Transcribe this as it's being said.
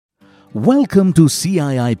Welcome to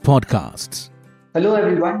CII Podcasts. Hello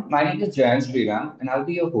everyone, my name is Jayan Sriram and I'll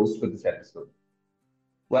be your host for this episode.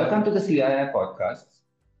 Welcome to the CII Podcasts,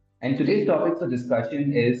 and today's topic for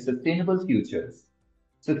discussion is sustainable futures,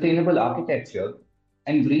 sustainable architecture,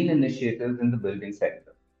 and green initiatives in the building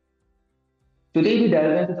sector. Today we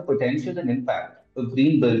delve into the potential and impact of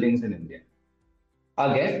green buildings in India.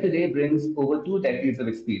 Our guest today brings over 2 decades of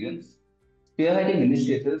experience spearheading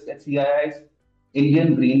initiatives at CII's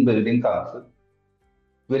Indian Green Building Council.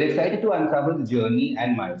 We're excited to uncover the journey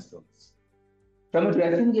and milestones. From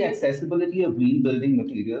addressing the accessibility of green building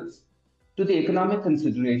materials to the economic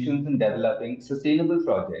considerations in developing sustainable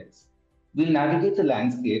projects, we'll navigate the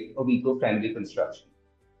landscape of eco friendly construction.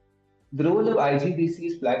 The role of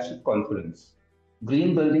IGBC's flagship conference,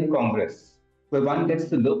 Green Building Congress, where one gets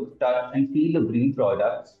to look, touch, and feel of green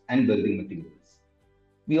products and building materials.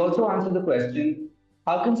 We also answer the question,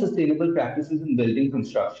 how can sustainable practices in building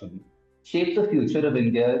construction shape the future of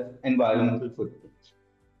India's environmental footprint?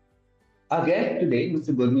 Our guest today,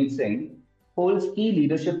 Mr. Gurmit Singh, holds key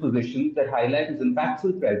leadership positions that highlight his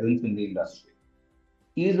impactful presence in the industry.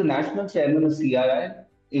 He is the National Chairman of CII,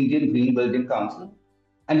 Indian Green Building Council,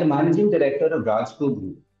 and the Managing Director of Rajco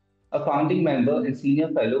Group, a founding member and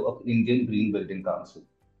Senior Fellow of Indian Green Building Council.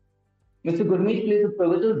 Mr. Gurmit plays a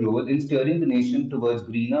pivotal role in steering the nation towards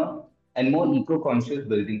greener and more eco-conscious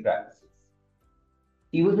building practices.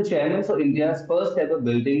 He was the chairman for India's first ever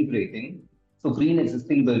building rating for green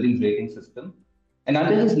existing buildings rating system. And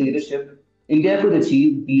under his leadership, India could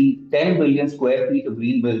achieve the 10 billion square feet of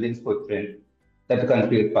green buildings footprint that the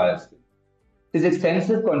country aspires to. His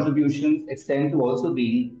extensive contributions extend to also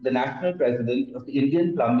being the national president of the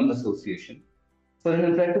Indian Plumbing Association for an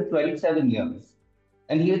impressive 27 years.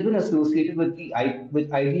 And he has been associated with with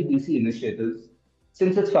IGBC initiatives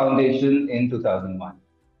since its foundation in 2001.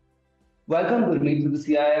 Welcome, Gurmeet, to the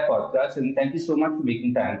CII podcast, and thank you so much for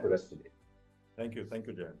making time for us today. Thank you,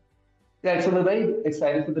 Jan. Right, so we're very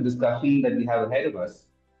excited for the discussion that we have ahead of us.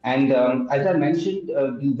 And as I mentioned,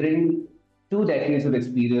 you bring 2 decades of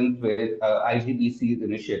experience with IGBC's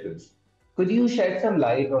initiatives. Could you shed some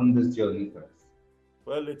light on this journey for us?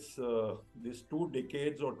 Well, it's these 2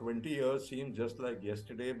 decades or 20 years seem just like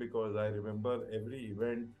yesterday because I remember every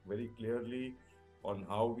event very clearly on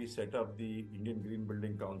how we set up the Indian Green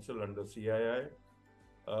Building Council under CII.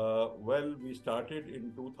 Well, we started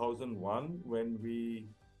in 2001 when we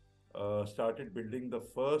started building the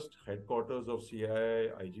first headquarters of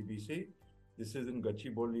CII IGBC. This is in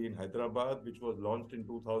Gachibowli in Hyderabad, which was launched in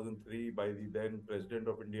 2003 by the then President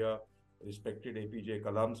of India, respected APJ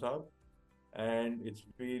Kalam Saab. And it's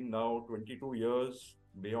been now 22 years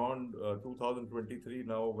beyond 2023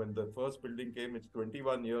 now. When the first building came, it's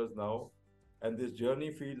 21 years now. And this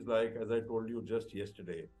journey feels like, as I told you just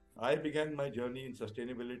yesterday. I began my journey in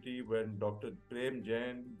sustainability when Dr. Prem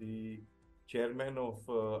Jain, the chairman of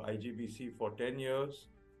IGBC for 10 years,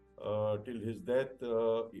 till his death,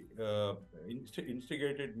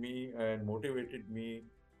 instigated me and motivated me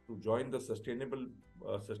to join the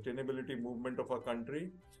sustainability movement of our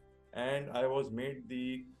country. And I was made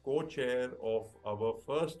the co-chair of our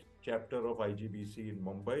first chapter of IGBC in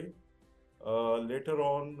Mumbai. Later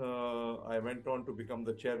on, I went on to become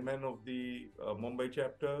the chairman of the Mumbai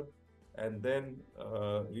chapter, and then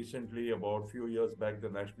recently, about a few years back, the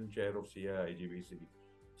national chair of CII IGBC.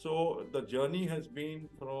 So the journey has been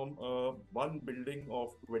from one building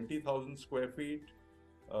of 20,000 square feet,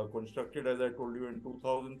 constructed, as I told you, in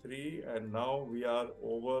 2003, and now we are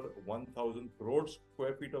over 1,000 crore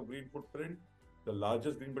square feet of green footprint, the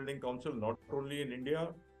largest green building council, not only in India,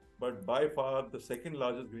 but by far the second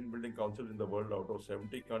largest green building council in the world out of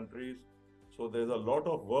 70 countries. So there's a lot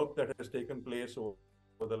of work that has taken place over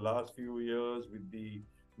the last few years with the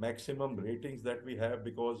maximum ratings that we have,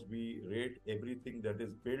 because we rate everything that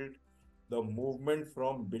is built, the movement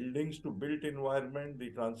from buildings to built environment,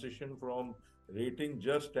 the transition from rating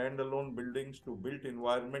just standalone buildings to built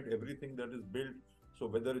environment, everything that is built. So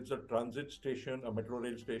whether it's a transit station, a metro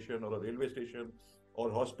rail station, or a railway station, or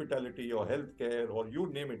hospitality, or healthcare, or you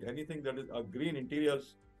name it, anything that is a green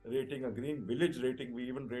interiors rating, a green village rating, we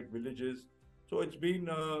even rate villages. So it's been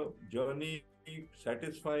a journey,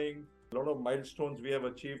 satisfying, a lot of milestones we have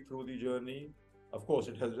achieved through the journey. Of course,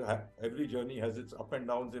 every journey has its up and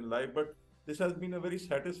downs in life, but this has been a very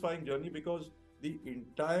satisfying journey because the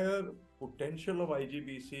entire potential of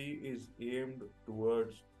IGBC is aimed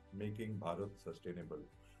towards making Bharat sustainable.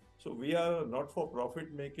 So we are not for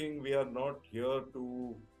profit making. We are not here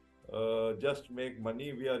to just make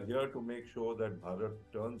money. We are here to make sure that Bharat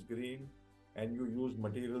turns green and you use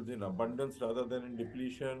materials in abundance rather than in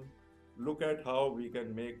depletion. Look at how we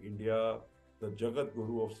can make India the Jagat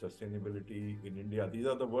Guru of sustainability in India. These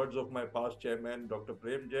are the words of my past chairman, Dr.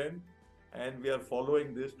 Prem Jain, and we are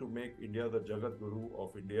following this to make India the Jagat Guru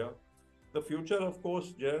of India. The future, of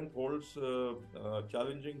course, Jayant, holds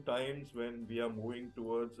challenging times when we are moving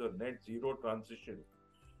towards a net zero transition.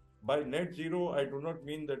 By net zero, I do not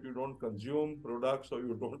mean that you don't consume products or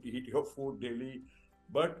you don't eat your food daily,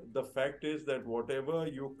 but the fact is that whatever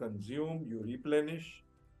you consume, you replenish,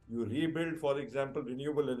 you rebuild. For example,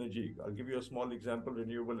 renewable energy. I'll give you a small example: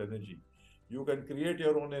 renewable energy. You can create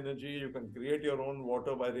your own energy, you can create your own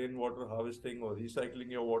water by rainwater harvesting or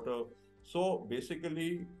recycling your water. So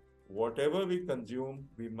basically, whatever we consume,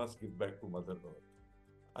 we must give back to Mother Earth.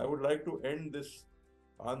 I would like to end this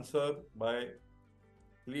answer by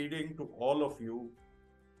pleading to all of you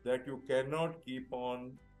that you cannot keep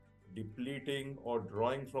on depleting or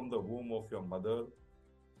drawing from the womb of your mother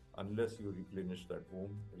unless you replenish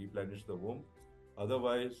the womb.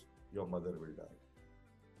 Otherwise, your mother will die.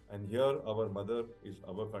 And here, our mother is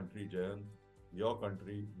our country, Jayant, your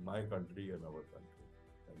country, my country, and our country.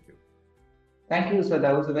 Thank you. Thank you, sir.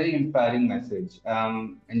 That was a very inspiring message.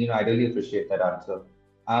 And I really appreciate that answer.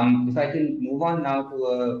 If I can move on now to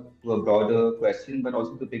a broader question, but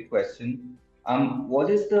also the big question. What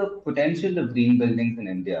is the potential of green buildings in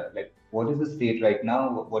India? Like, what is the state right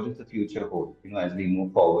now? What does the future hold, as we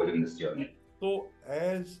move forward in this journey? So,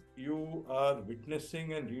 as you are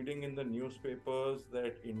witnessing and reading in the newspapers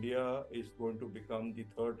that India is going to become the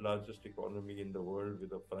third largest economy in the world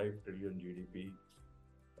with a 5 trillion GDP,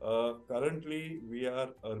 currently we are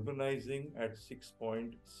urbanizing at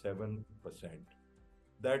 6.7%.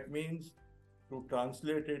 That means, to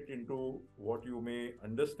translate it into what you may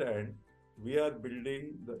understand, we are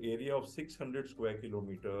building the area of 600 square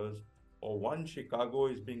kilometers, or one Chicago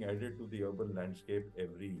is being added to the urban landscape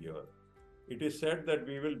every year. It is said that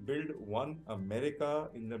we will build one America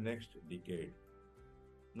in the next decade.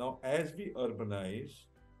 Now, as we urbanize,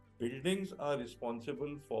 buildings are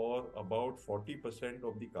responsible for about 40%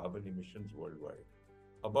 of the carbon emissions worldwide.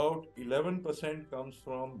 About 11% comes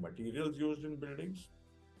from materials used in buildings,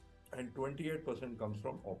 and 28% comes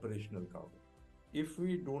from operational carbon. If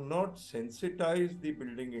we do not sensitize the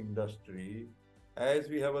building industry, as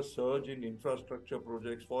we have a surge in infrastructure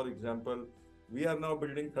projects, for example, we are now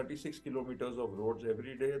building 36 kilometers of roads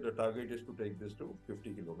every day. The target is to take this to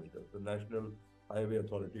 50 kilometers. The National Highway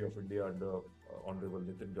Authority of India under Honorable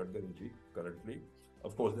Nitin Gadkari ji currently.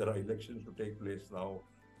 Of course, there are elections to take place now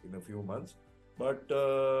in a few months. But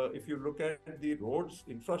if you look at the roads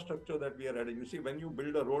infrastructure that we are adding, you see, when you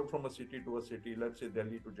build a road from a city to a city, let's say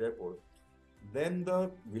Delhi to Jaipur, then the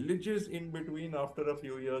villages in between after a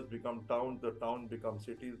few years become towns, the town becomes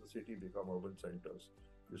cities, the city become urban centers.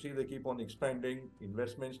 You see, they keep on expanding,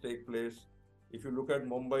 investments take place. If you look at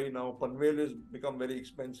Mumbai now, Panvel has become very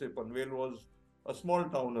expensive. Panvel was a small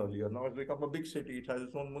town earlier. Now it's become a big city. It has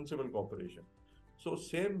its own municipal corporation. So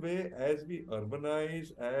same way, as we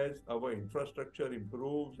urbanize, as our infrastructure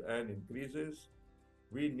improves and increases,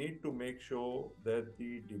 we need to make sure that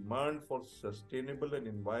the demand for sustainable and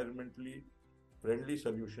environmentally friendly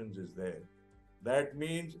solutions is there. That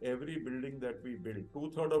means every building that we build,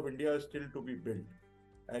 two-thirds of India is still to be built.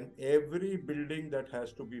 And every building that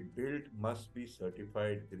has to be built must be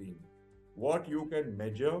certified green. What you can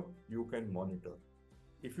measure, you can monitor.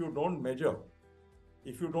 If you don't measure,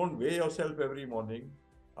 if you don't weigh yourself every morning,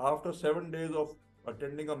 after 7 days of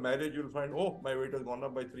attending a marriage, you'll find, oh, my weight has gone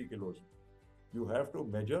up by 3 kilos. You have to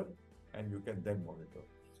measure and you can then monitor.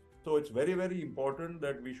 So it's very, very important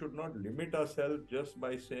that we should not limit ourselves just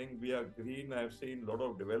by saying we are green. I've seen a lot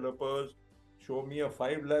of developers show me a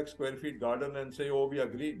 5 lakh square feet garden and say, oh, we are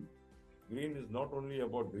green. Green is not only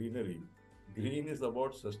about greenery. Green is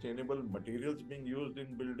about sustainable materials being used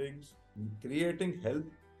in buildings, creating health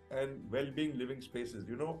and well-being living spaces.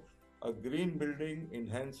 A green building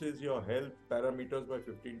enhances your health parameters by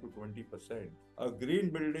 15 to 20%. A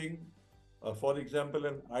green building, for example,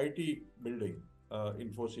 an IT building,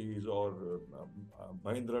 Infosys or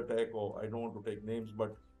Mahindra Tech, or I don't want to take names,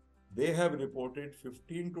 but they have reported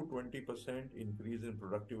 15 to 20% increase in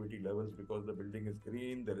productivity levels because the building is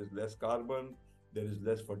green, there is less carbon, there is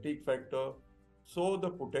less fatigue factor. So the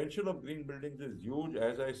potential of green buildings is huge.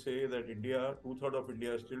 As I say that India, two-thirds of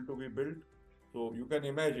India is still to be built. So you can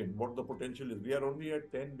imagine what the potential is. We are only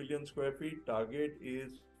at 10 billion square feet. Target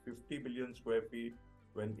is 50 billion square feet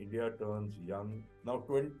when India turns young. Now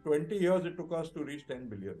 20 years it took us to reach 10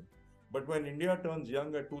 billion. But when India turns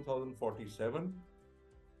young at 2047,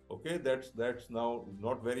 okay, that's now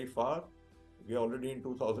not very far. We are already in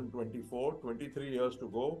 2024, 23 years to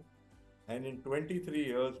go. And in 23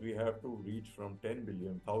 years, we have to reach from 10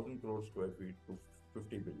 billion, 1,000 crore square feet to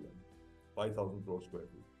 50 billion, 5,000 crore square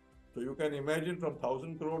feet. So you can imagine from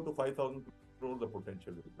 1,000 crore to 5,000 crore, the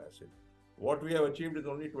potential is massive. What we have achieved is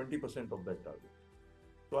only 20% of that target.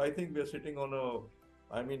 So I think we are sitting on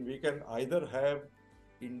we can either have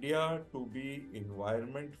India to be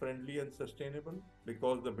environment friendly and sustainable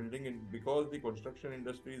because because the construction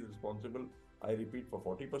industry is responsible, I repeat, for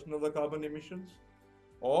 40% of the carbon emissions,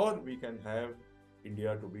 or we can have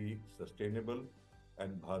India to be sustainable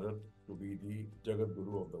and Bharat to be the Jagat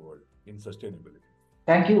Guru of the world in sustainability.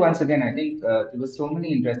 Thank you once again. I think there were so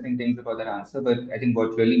many interesting things about that answer, but I think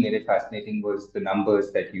what really made it fascinating was the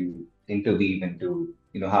numbers that you interweave into,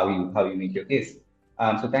 how you make your case.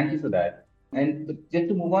 So thank you for that. And just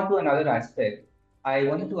to move on to another aspect, I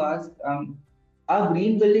wanted to ask, are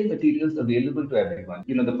green building materials available to everyone?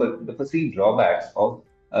 The perceived drawbacks of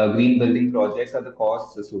green building projects are the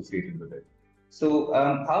costs associated with it. So,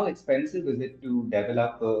 how expensive is it to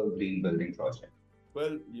develop a green building project?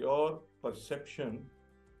 Well, your perception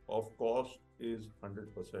of cost is 100%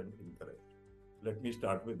 incorrect. Let me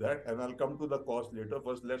start with that, and I'll come to the cost later.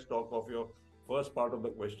 First, let's talk of your first part of the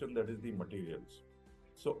question, that is the materials.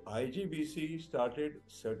 So, IGBC started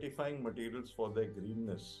certifying materials for their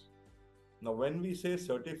greenness. Now, when we say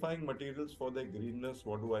certifying materials for their greenness,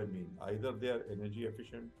 what do I mean? Either they are energy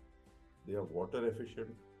efficient, they are water efficient,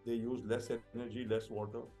 they use less energy, less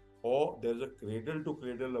water, or there's a cradle to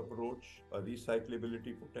cradle approach, a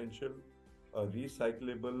recyclability potential, a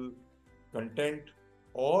recyclable content,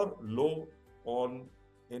 or low on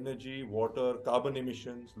energy, water, carbon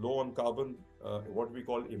emissions, low on carbon, what we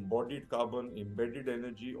call embodied carbon, embedded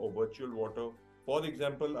energy, or virtual water. For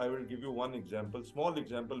example, I will give you one example, small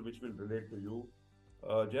example, which will relate to you.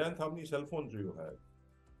 Jayant, how many cell phones do you have?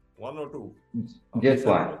 One or two? How many Just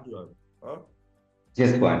cell one. phones do you have? Huh?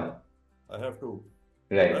 Just one. I have two.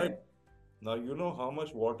 Right. Right. Now, you know how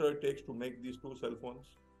much water it takes to make these two cell phones?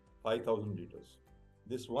 5,000 liters.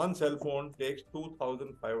 This one cell phone takes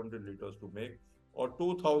 2,500 liters to make, or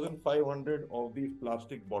 2,500 of these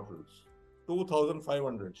plastic bottles.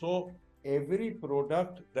 2,500. So, every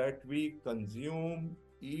product that we consume,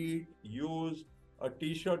 eat, use, a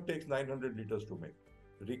t shirt takes 900 liters to make,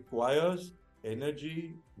 requires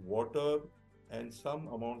energy, water, and some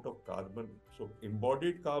amount of carbon. So,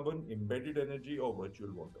 embodied carbon, embedded energy, or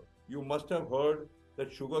virtual water. You must have heard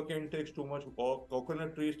that sugarcane takes too much, or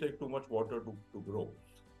coconut trees take too much water to grow.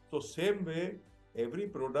 So, same way, every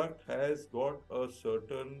product has got a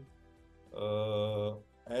certain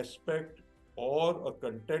aspect or a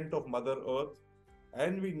content of Mother Earth,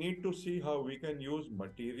 and we need to see how we can use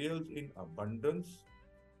materials in abundance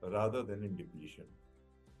rather than in depletion.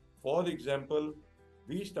 For example,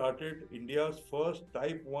 we started India's first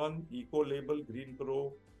Type 1 Eco-Label Green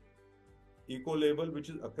Pro Eco-Label, which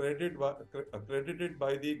is accredited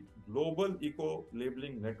by the Global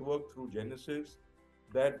Eco-Labeling Network through Genesis,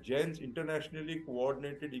 that GEN's internationally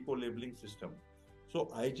coordinated eco-labeling system.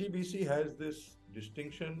 So IGBC has this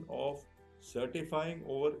distinction of certifying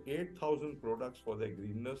over 8,000 products for their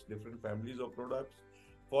greenness, different families of products.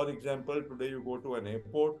 For example, today you go to an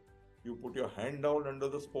airport, you put your hand down under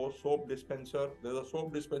the soap dispenser. There's a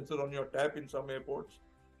soap dispenser on your tap in some airports.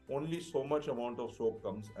 Only so much amount of soap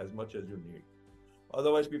comes, as much as you need.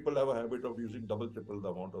 Otherwise, people have a habit of using double, triple the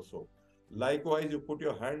amount of soap. Likewise, you put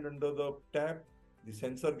your hand under the tap, the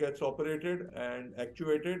sensor gets operated and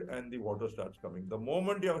actuated, and the water starts coming. The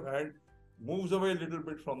moment your hand moves away a little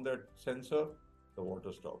bit from that sensor, the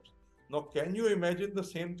water stops. Now, can you imagine the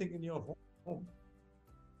same thing in your home?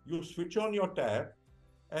 You switch on your tap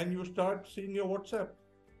and you start seeing your WhatsApp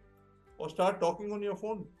or start talking on your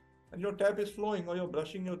phone, and your tap is flowing, or you're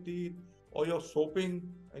brushing your teeth, or you're soaping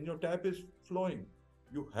and your tap is flowing.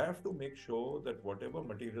 You have to make sure that whatever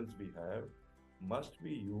materials we have must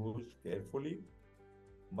be used carefully,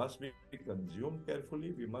 must be consumed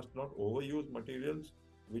carefully. We must not overuse materials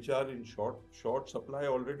which are in short supply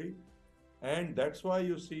already. And that's why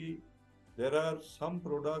you see there are some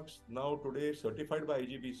products now today certified by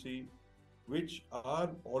IGBC which are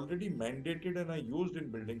already mandated and are used in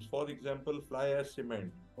buildings. For example, fly ash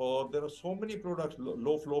cement, or there are so many products,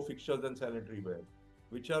 low flow fixtures and sanitary ware,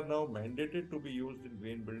 which are now mandated to be used in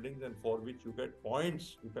green buildings, and for which you get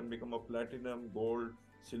points. You can become a platinum, gold,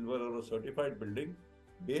 silver, or a certified building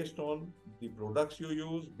based on the products you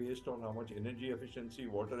use, based on how much energy efficiency,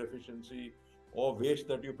 water efficiency, or waste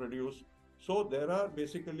that you produce. So there are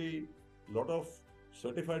basically a lot of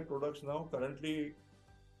certified products now. Currently,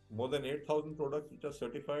 more than 8,000 products which are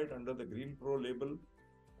certified under the Green Pro label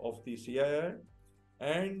of the CII.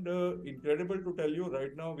 And incredible to tell you,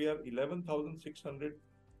 right now we are 11,600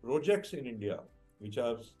 projects in India which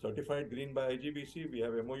are certified green by IGBC. We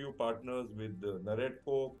have MOU partners with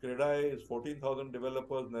Naredco. CREDAI is 14,000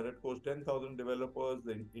 developers, Naredco is 10,000 developers,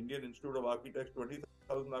 the Indian Institute of Architects,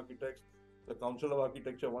 20,000 architects, the Council of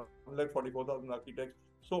Architecture, 144,000 architects.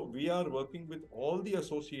 So we are working with all the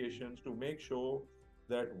associations to make sure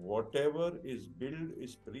that whatever is built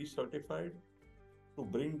is pre-certified, to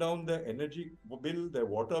bring down their energy bill, their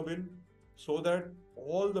water bill, so that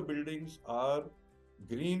all the buildings are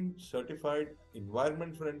green, certified,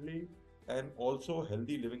 environment friendly, and also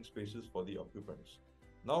healthy living spaces for the occupants.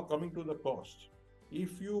 Now, coming to the cost.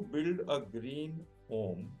 If you build a green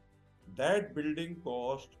home, that building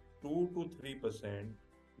cost 2 to 3%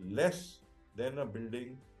 less than a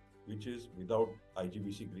building which is without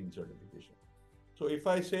IGBC green certification. So if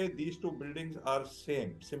I say these two buildings are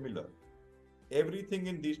similar, everything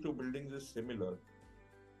in these two buildings is similar.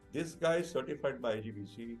 This guy is certified by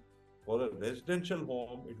IGBC. For a residential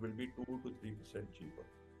home, it will be 2 to 3% cheaper.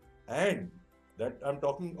 And that I'm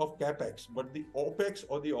talking of capex, but the opex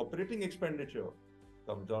or the operating expenditure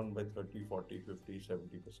comes down by 30, 40, 50,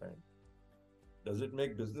 70%. Does it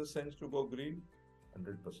make business sense to go green?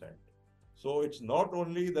 100%. So it's not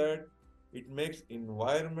only that it makes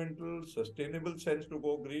environmental, sustainable sense to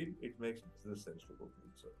go green, it makes business sense to go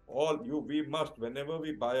green, sir. We must, whenever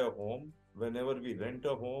we buy a home, whenever we rent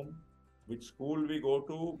a home, which school we go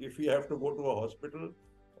to, if we have to go to a hospital,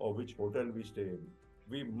 or which hotel we stay in,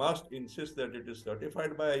 we must insist that it is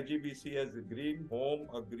certified by IGBC as a green home,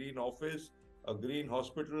 a green office, a green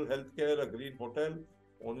hospital, healthcare, a green hotel.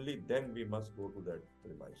 Only then we must go to that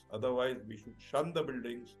premise. Otherwise, we should shun the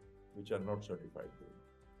buildings which are not certified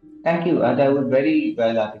green. Thank you. That was very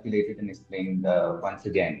well articulated and explained once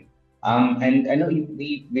again. And I know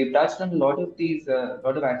we've touched on a lot of these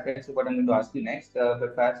lot of aspects of what I'm going to ask you next.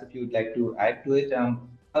 But perhaps if you'd like to add to it,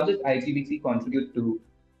 how does IGBC contribute to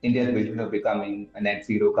India's vision of becoming a net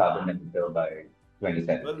zero carbon emitter by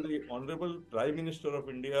 2070? Well, the Honorable Prime Minister of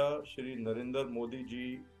India, Shri Narendra Modi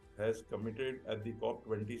ji, has committed at the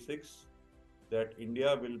COP26 that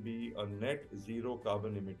India will be a net zero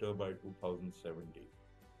carbon emitter by 2070.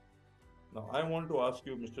 Now, I want to ask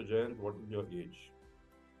you, Mr. Jayant, what is your age?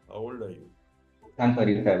 How old are you? I'm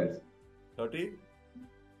 37. 30?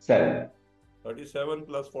 7. 37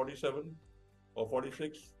 plus 47 or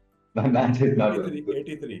 46? My math is not 83, good.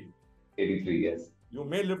 83. 83, yes. You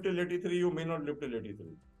may live till 83, you may not live till 83.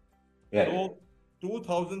 Right. So,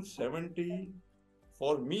 2070,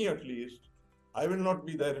 for me at least, I will not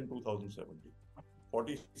be there in 2070.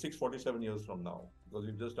 46, 47 years from now, because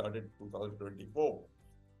we just started 2024.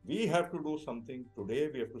 We have to do something today.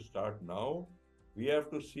 We have to start now. We have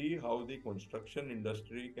to see how the construction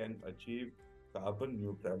industry can achieve carbon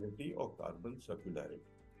neutrality or carbon circularity.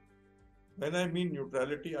 When I mean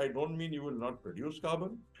neutrality, I don't mean you will not produce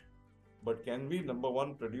carbon, but can we, number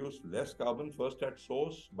one, produce less carbon first at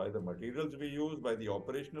source by the materials we use, by the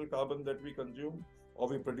operational carbon that we consume, or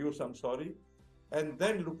we produce, and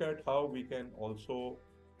then look at how we can also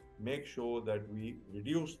make sure that we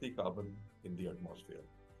reduce the carbon in the atmosphere.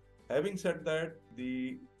 Having said that,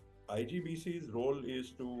 the IGBC's role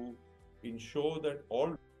is to ensure that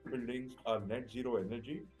all buildings are net zero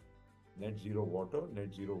energy, net zero water,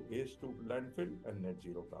 net zero waste to landfill, and net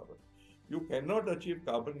zero carbon. You cannot achieve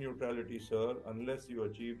carbon neutrality, sir, unless you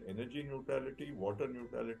achieve energy neutrality, water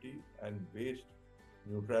neutrality, and waste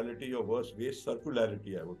neutrality, or worse, waste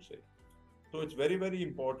circularity, I would say. So it's very, very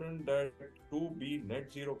important that to be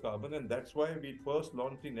net zero carbon, and that's why we first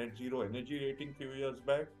launched the net zero energy rating few years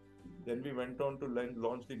back. Then we went on to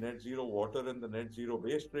launch the net zero water and the net zero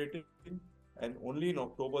waste rating. And only in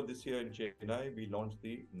October this year in Chennai, we launched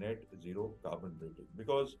the net zero carbon rating.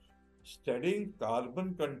 Because studying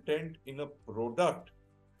carbon content in a product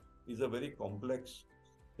is a very complex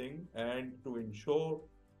thing, and to ensure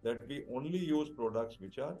that we only use products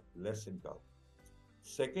which are less in carbon.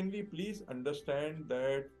 Secondly, please understand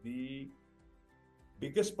that the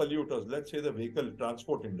biggest polluters, let's say the vehicle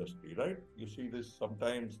transport industry, right? You see this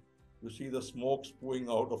sometimes, you see the smoke spewing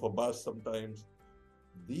out of a bus sometimes.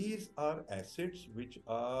 These are assets which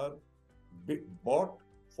are bought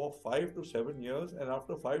for 5 to 7 years, and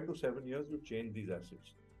after 5 to 7 years, you change these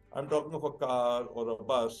assets. I'm talking of a car or a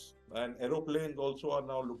bus, and aeroplanes also are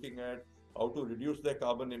now looking at how to reduce their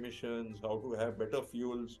carbon emissions, how to have better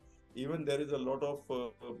fuels. Even there is a lot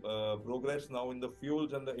of progress now in the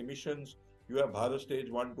fuels and the emissions. You have Bharat stage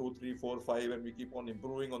 1, 2, 3, 4, 5, and we keep on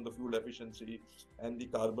improving on the fuel efficiency and the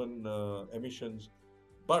carbon emissions.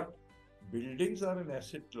 But buildings are an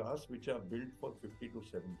asset class which are built for 50 to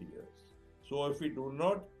 70 years. So if we do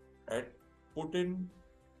not put in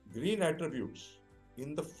green attributes,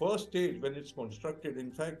 in the first stage when it's constructed,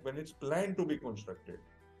 in fact, when it's planned to be constructed,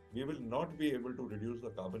 we will not be able to reduce the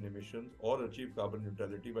carbon emissions or achieve carbon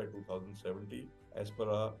neutrality by 2070 as per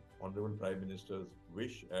our Honorable Prime Minister's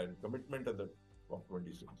wish and commitment at the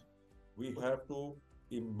COP26. We have to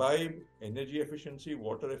imbibe energy efficiency,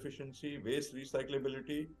 water efficiency, waste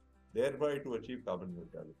recyclability, thereby to achieve carbon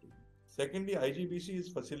neutrality. Secondly, IGBC is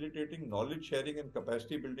facilitating knowledge sharing and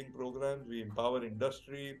capacity building programs. We empower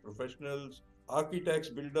industry, professionals, architects,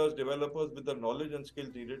 builders, developers with the knowledge and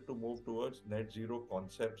skills needed to move towards net zero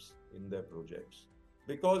concepts in their projects.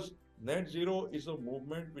 Because net zero is a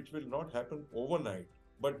movement which will not happen overnight.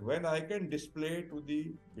 But when I can display to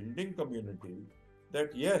the building community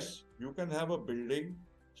that yes, you can have a building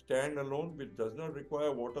stand alone which does not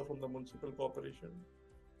require water from the municipal corporation,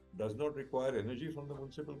 does not require energy from the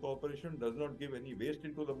municipal corporation, does not give any waste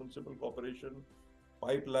into the municipal corporation,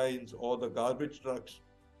 pipelines or the garbage trucks.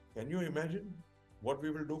 Can you imagine what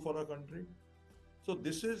we will do for our country? So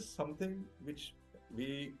this is something which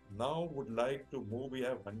we now would like to move. We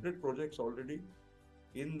have 100 projects already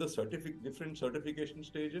in the different certification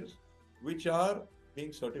stages, which are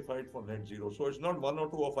being certified for net zero. So it's not one or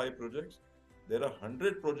two or five projects. There are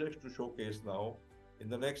 100 projects to showcase now. In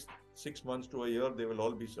the next 6 months to a year, they will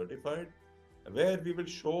all be certified, where we will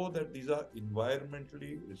show that these are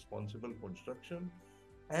environmentally responsible construction,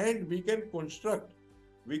 and we can construct,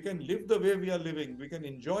 we can live the way we are living, we can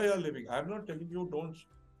enjoy our living. I'm not telling you don't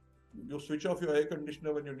you switch off your air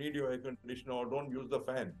conditioner when you need your air conditioner, or don't use the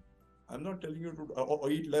fan. I'm not telling you to or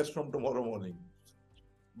eat less from tomorrow morning.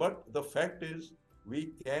 But the fact is,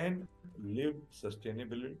 we can live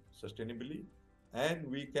sustainably, and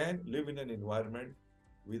we can live in an environment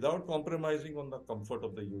without compromising on the comfort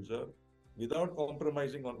of the user, without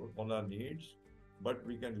compromising on our needs, but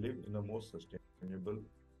we can live in a more sustainable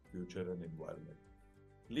future and environment.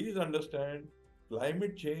 Please understand,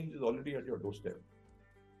 climate change is already at your doorstep.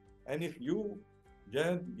 And if you,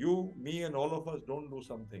 Jan, you, me, and all of us don't do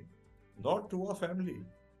something, not to our family,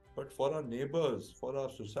 but for our neighbors, for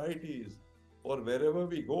our societies, or wherever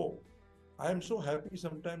we go. I am so happy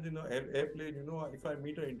sometimes in an airplane, if I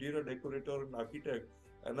meet an interior decorator or an architect,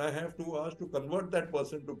 and I have 2 hours to convert that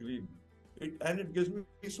person to green. It gives me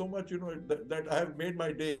so much, that I have made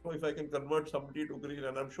my day. If I can convert somebody to green,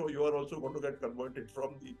 and I'm sure you are also going to get converted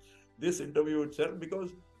from this interview itself,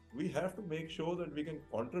 because we have to make sure that we can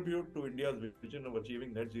contribute to India's vision of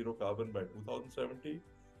achieving net zero carbon by 2070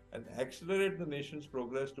 and accelerate the nation's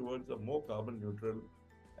progress towards a more carbon neutral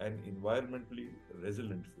and environmentally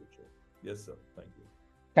resilient future. Yes, sir. Thank you.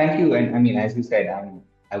 Thank you. And I mean, as you said,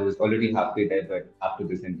 I was already halfway there, but after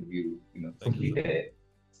this interview, Thank you, fully sir.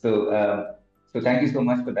 there. So thank you so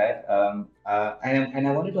much for that. And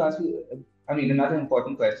I wanted to ask you, another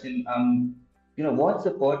important question. What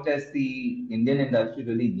support does the Indian industry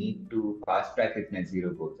really need to fast track its net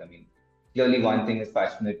zero goals? I mean, clearly one thing is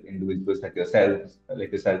passionate individuals like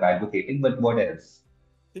yourself advocating, but what else?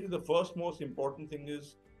 I think the first most important thing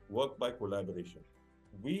is work by collaboration.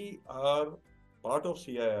 We are part of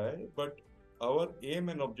CII, but our aim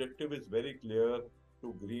and objective is very clear: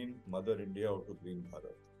 to green Mother India or to green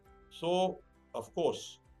Bharat. So, of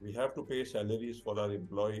course, we have to pay salaries for our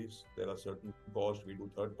employees. There are certain costs. We do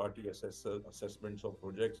third-party assessments of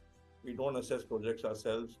projects. We don't assess projects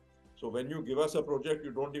ourselves. So when you give us a project,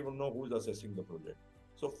 you don't even know who's assessing the project.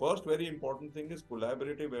 So first very important thing is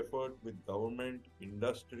collaborative effort with government,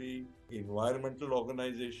 industry, environmental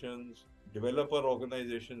organizations, developer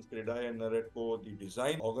organizations, CREDAI and NAREDCO, the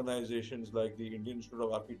design organizations like the Indian Institute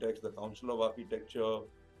of Architects, the Council of Architecture,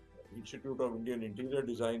 Institute of Indian Interior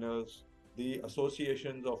Designers, the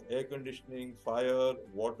associations of air conditioning, fire,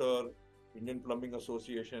 water, Indian Plumbing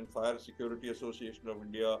Association, Fire Security Association of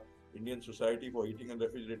India, Indian Society for Heating and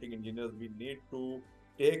Refrigerating Engineers. We need to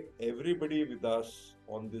take everybody with us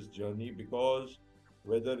on this journey, because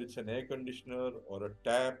whether it's an air conditioner or a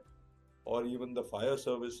tap or even the fire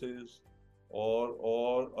services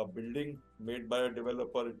or a building made by a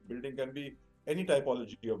developer, building can be any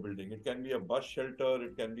typology of building. It can be a bus shelter,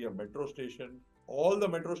 it can be a metro station. All the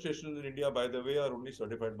metro stations in India, by the way, are only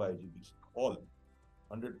certified by IGBC. All,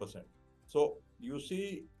 100%. So you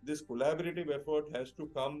see, this collaborative effort has to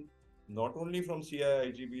come not only from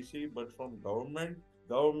CII IGBC, but from government.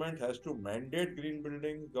 Government has to mandate green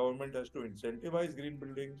buildings. Government has to incentivize green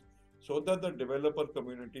buildings, so that the developer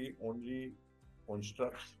community only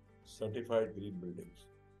constructs certified green buildings.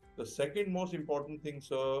 The second most important thing,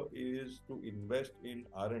 sir, is to invest in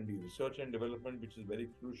R&D, research and development, which is very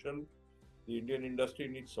crucial. The Indian industry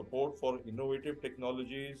needs support for innovative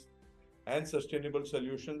technologies and sustainable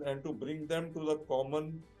solutions, and to bring them to the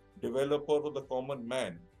common developer or the common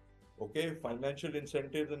man. Okay, financial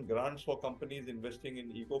incentives and grants for companies investing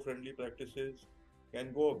in eco-friendly practices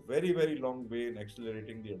can go a very, very long way in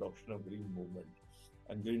accelerating the adoption of green movement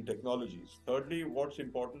and green technologies. Thirdly, what's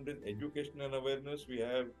important is education and awareness. We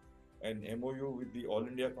have an MOU with the All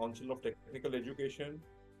India Council of Technical Education,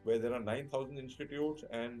 where there are 9,000 institutes,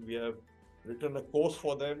 and we have written a course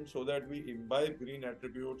for them so that we imbibe green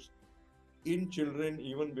attributes in children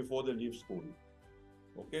even before they leave school.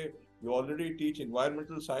 Okay, we already teach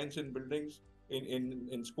environmental science in buildings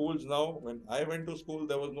in schools now. When I went to school,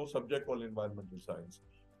 there was no subject called environmental science,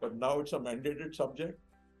 but now it's a mandated subject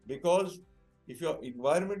because if your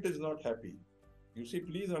environment is not happy, you see,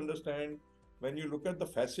 please understand, when you look at the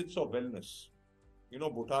facets of wellness, you know,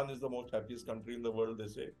 Bhutan is the most happiest country in the world, they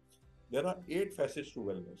say. There are 8 facets to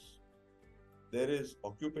wellness. There is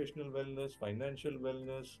occupational wellness, financial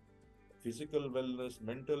wellness, physical wellness,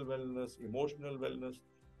 mental wellness, emotional wellness.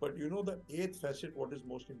 But you know, the 8th facet, what is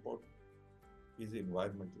most important, is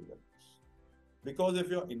environmental wellness. Because if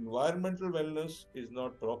your environmental wellness is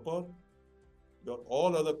not proper, your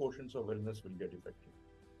all other quotients of wellness will get affected.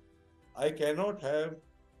 I cannot have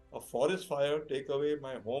a forest fire take away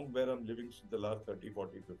my home where I'm living since the last 30,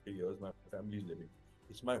 40, 50 years. My family is living.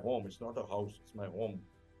 It's my home. It's not a house. It's my home.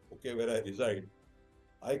 Okay, where I reside.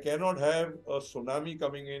 I cannot have a tsunami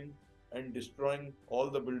coming in and destroying all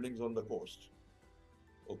the buildings on the coast.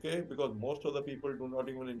 Okay, because most of the people do not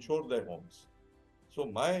even insure their homes.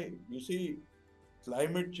 So you see,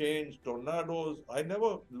 climate change, tornadoes, I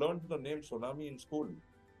never learned the name tsunami in school.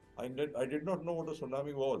 I did not know what a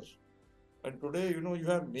tsunami was. And today, you know, you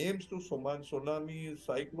have names to tsunamis,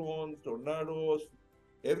 cyclones, tornadoes.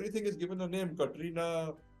 Everything is given a name,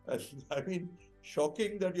 Katrina. I mean,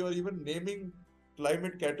 shocking that you are even naming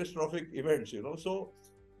climate catastrophic events, you know. So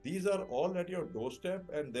these are all at your doorstep,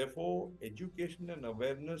 and therefore education and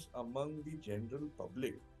awareness among the general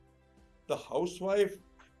public. The housewife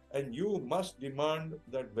and you must demand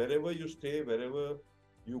that wherever you stay, wherever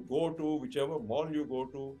you go to, whichever mall you go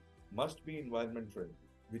to, must be environment friendly.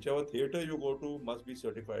 Whichever theater you go to must be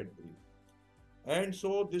certified green. And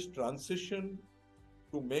so this transition,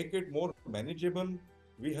 to make it more manageable,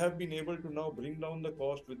 we have been able to now bring down the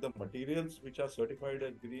cost with the materials which are certified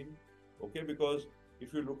as green. Okay, because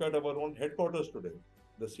if you look at our own headquarters today,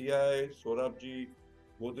 the CI, Sorabji,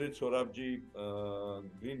 Godrej Sorabji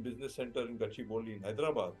Green Business Center in Gachibowli in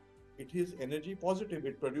Hyderabad, it is energy positive.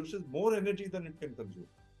 It produces more energy than it can consume.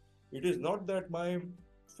 It is not that my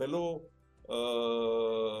fellow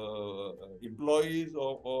employees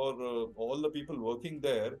or all the people working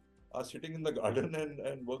there are sitting in the garden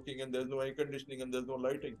and working, and there's no air conditioning and there's no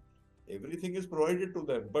lighting. Everything is provided to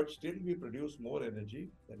them, but still we produce more energy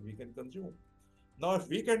than we can consume. Now, if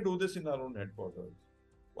we can do this in our own headquarters,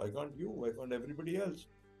 why can't you? Why can't everybody else?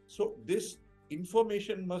 So this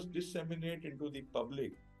information must disseminate into the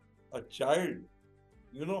public. A child,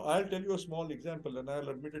 you know, I'll tell you a small example and I'll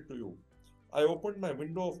admit it to you. I opened my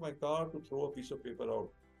window of my car to throw a piece of paper out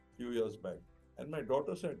a few years back. And my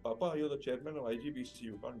daughter said, Papa, you're the chairman of IGBC,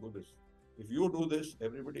 you can't do this. If you do this,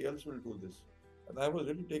 everybody else will do this. And I was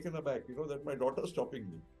really taken aback, you know, that my daughter's stopping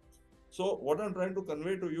me. So what I'm trying to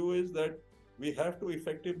convey to you is that we have to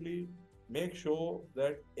effectively make sure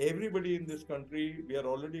that everybody in this country, we are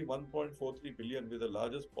already 1.43 billion, we're the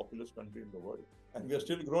largest populous country in the world, and we are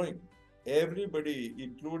still growing. Everybody,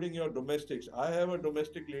 including your domestics. I have a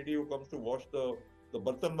domestic lady who comes to wash the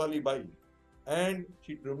Bartan Wali Bai, and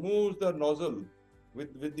she removes the nozzle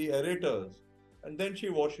with the aerators, and then she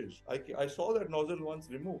washes. I saw that nozzle once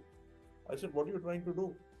removed. I said, what are you trying to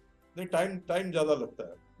do? नहीं, time ज़्यादा लगता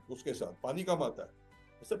है उसके साथ, पानी कम आता है.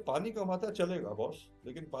 I said, पानी कम आता चलेगा बॉस,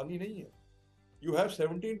 लेकिन पानी नहीं है. You have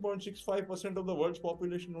 17.65% of the world's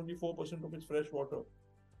population, only 4% of its fresh water.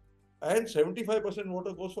 And 75%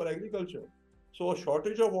 water goes for agriculture. So a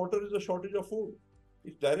shortage of water is a shortage of food.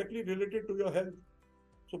 It's directly related to your health.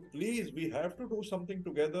 So please, we have to do something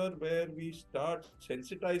together where we start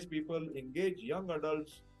sensitize people, engage young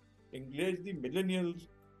adults, engage the millennials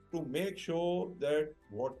to make sure that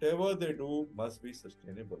whatever they do must be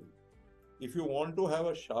sustainable. If you want to have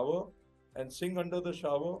a shower and sing under the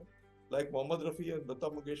shower, like Mohammad Rafi and Lata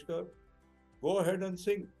Mangeshkar, go ahead and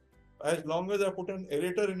sing. As long as I put an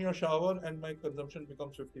aerator in your shower and my consumption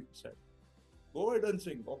becomes 50%. Go ahead and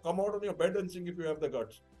sing, or come out on your bed and sing if you have the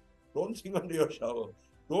guts. Don't sing under your shower.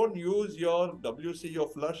 Don't use your WC, your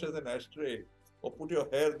flush as an ashtray, or put your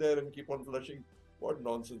hair there and keep on flushing. What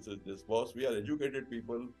nonsense is this, boss? We are educated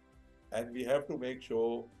people, and we have to make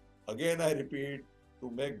sure, again I repeat, to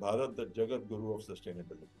make Bharat the Jagat Guru of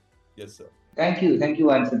sustainability. Yes, sir. Thank you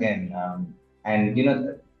once again. And you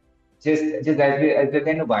know, just as we're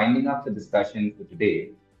kind of winding up the discussion for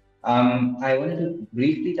today, I wanted to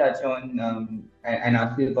briefly touch on and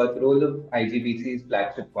ask you about the role of IGBC's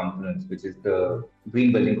flagship conference, which is the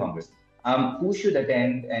Green Building Congress. Who should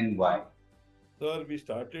attend and why? Sir,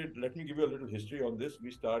 let me give you a little history on this.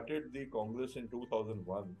 We started the Congress in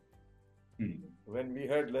 2001 Hmm. when we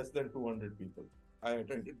had less than 200 people. I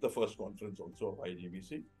attended the first conference also of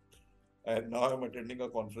IGBC, and now I'm attending a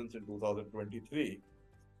conference in 2023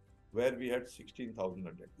 where we had 16,000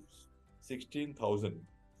 attendees. 16,000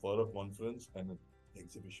 for a conference and an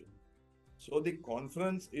exhibition. So the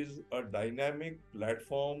conference is a dynamic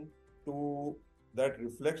platform to that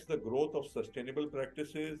reflects the growth of sustainable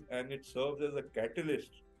practices, and it serves as a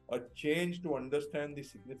catalyst, a change to understand the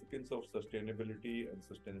significance of sustainability and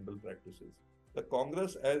sustainable practices. The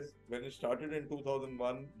Congress, as when it started in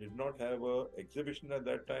 2001, did not have a exhibition at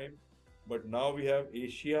that time, but now we have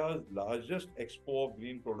Asia's largest expo of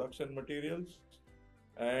green products and materials,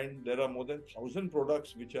 and there are more than 1,000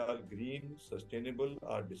 products which are green, sustainable,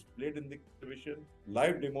 are displayed in the exhibition.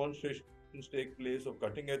 Live demonstrations take place of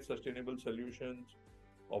cutting-edge sustainable solutions,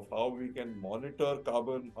 of how we can monitor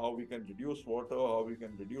carbon, how we can reduce water, how we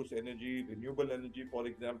can reduce energy, renewable energy, for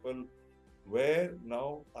example, where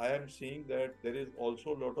now I am seeing that there is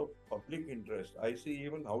also a lot of public interest. I see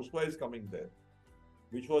even housewives coming there,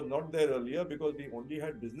 which was not there earlier because we only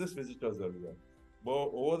had business visitors earlier.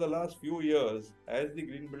 But over the last few years, as the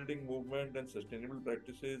green building movement and sustainable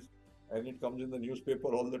practices, and it comes in the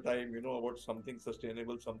newspaper all the time, about something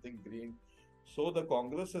sustainable, something green. So the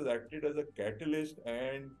Congress has acted as a catalyst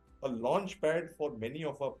and a launch pad for many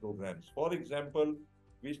of our programs. For example,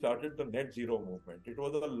 we started the net zero movement. It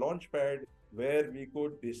was a launch pad where we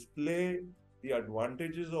could display the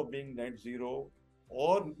advantages of being net zero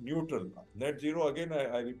or neutral. Net zero, again,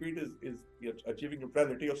 I repeat, is achieving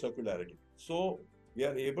neutrality or circularity. So we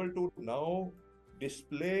are able to now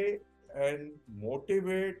display and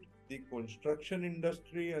motivate the construction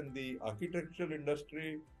industry and the architectural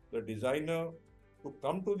industry, the designer, to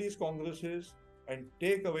come to these congresses and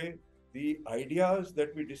take away the ideas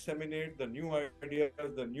that we disseminate, the new ideas,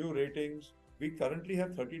 the new ratings. We currently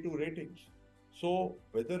have 32 ratings. So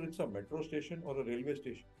whether it's a metro station or a railway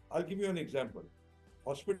station, I'll give you an example.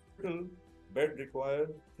 Hospital bed requires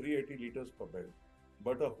 380 liters per bed,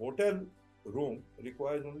 but a hotel room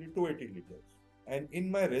requires only 280 liters. And in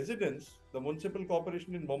my residence, the municipal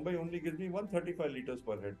corporation in Mumbai only gives me 135 liters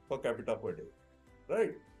per head per capita per day.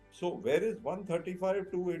 Right? So where is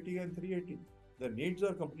 135, 280, and 380? The needs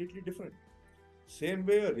are completely different. Same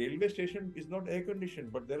way, a railway station is not air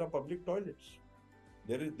conditioned, but there are public toilets.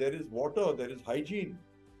 There is water, there is hygiene,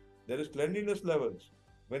 there is cleanliness levels.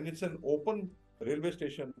 When it's an open railway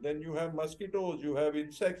station, then you have mosquitoes, you have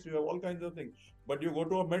insects, you have all kinds of things. But you go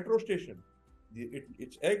to a metro station,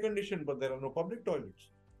 it's air conditioned, but there are no public toilets.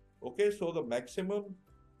 Okay, so the maximum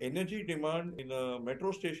energy demand in a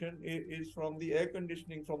metro station is from the air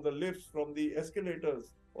conditioning, from the lifts, from the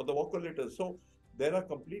escalators or the walkolators. So there are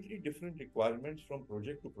completely different requirements from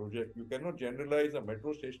project to project. You cannot generalize a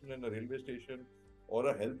metro station and a railway station or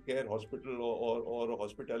a healthcare hospital or a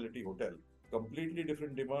hospitality hotel. Completely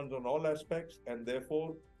different demands on all aspects, and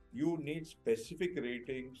therefore you need specific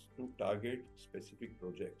ratings to target specific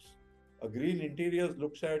projects. A green interiors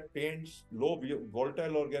looks at paints, low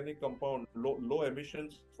volatile organic compound, low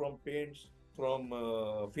emissions from paints, from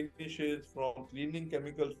finishes, from cleaning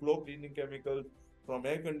chemicals, flow cleaning chemicals, from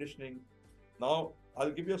air conditioning. Now,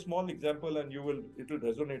 I'll give you a small example and it will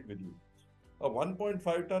resonate with you. A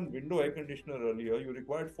 1.5 ton window air conditioner earlier, you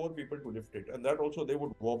required 4 people to lift it, and that also they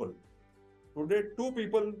would wobble. Today, 2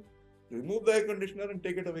 people remove the air conditioner and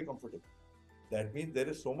take it away comfortably. That means there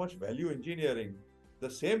is so much value engineering. The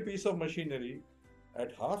same piece of machinery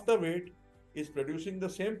at half the weight is producing the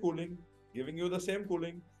same cooling, giving you the same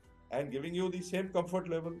cooling, and giving you the same comfort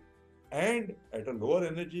level, and at a lower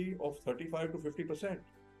energy of 35 to 50%.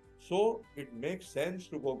 So it makes sense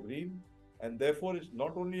to go green, and therefore it's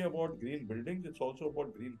not only about green buildings, it's also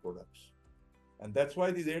about green products. And that's why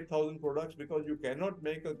these 8,000 products, because you cannot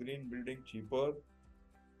make a green building cheaper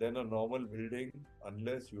than a normal building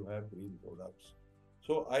unless you have green products.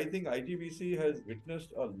 So I think IGBC has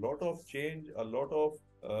witnessed a lot of change, a lot of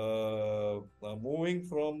moving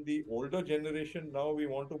from the older generation. Now we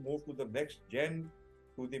want to move to the next gen,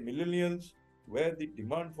 to the millennials, where the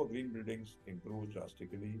demand for green buildings improves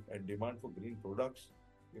drastically and demand for green products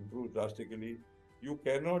improves drastically. You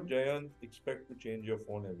cannot, Jayant, expect to change your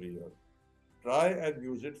phone every year. Try and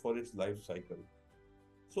use it for its life cycle.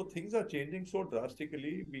 So things are changing so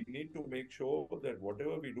drastically. We need to make sure that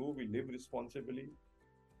whatever we do, we live responsibly.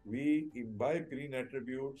 We imbibe green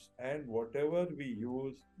attributes, and whatever we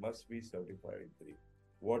use must be certified green.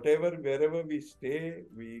 wherever we stay,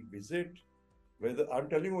 we visit. Whether I'm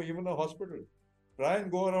telling you, even a hospital, try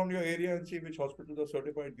and go around your area and see which hospitals are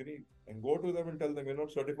certified green, and go to them and tell them, you're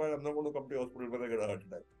not certified. I'm not going to come to your hospital when I get a heart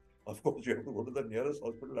attack. Of course, you have to go to the nearest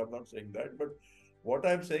hospital. I'm not saying that, but what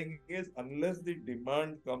I'm saying is, unless the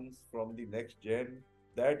demand comes from the next gen,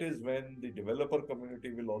 that is when the developer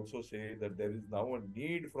community will also say that there is now a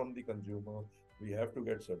need from the consumer. We have to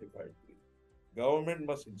get certified green. Government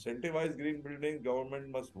must incentivize green building. Government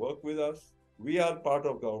must work with us. We are part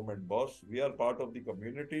of government, boss. We are part of the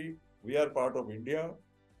community. We are part of India.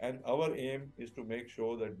 And our aim is to make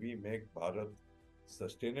sure that we make Bharat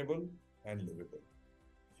sustainable and livable.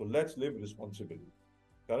 So let's live responsibly.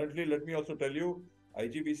 Currently, let me also tell you,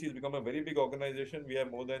 IGBC has become a very big organization. We have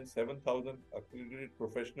more than 7,000 accredited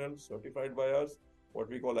professionals certified by us, what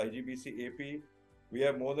we call IGBC AP. We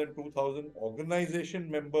have more than 2,000 organization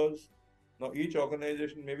members. Now, each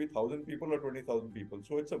organization may be 1,000 people or 20,000 people.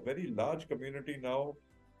 So it's a very large community now.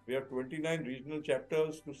 We have 29 regional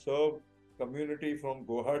chapters to serve community from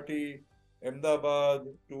Guwahati, Ahmedabad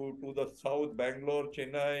to the south, Bangalore,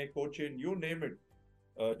 Chennai, Cochin, you name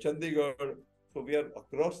it, Chandigarh. So we are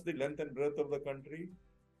across the length and breadth of the country,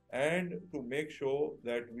 and to make sure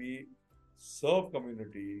that we serve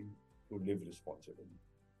community to live responsibly.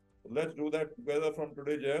 So let's do that together from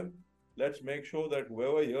today, Jan. Let's make sure that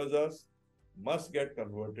whoever hears us must get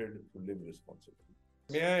converted to live responsibly.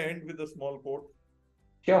 May I end with a small quote?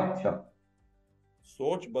 Sure, sure.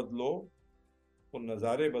 सोच बदलो तो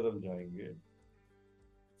नज़ारे बदल जाएंगे,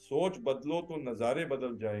 सोच बदलो तो नज़ारे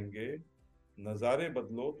बदल जाएंगे, नज़ारे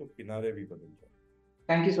बदलो तो किनारे भी बदल जाएंगे.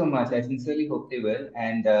 Thank you so much. I sincerely hope they will.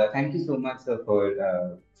 And thank you so much, sir,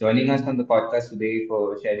 for joining us on the podcast today,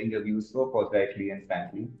 for sharing your views so forthrightly and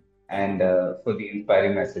frankly, and for the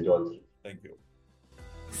inspiring message also. Thank you.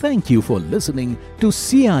 Thank you for listening to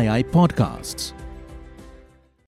CII Podcasts.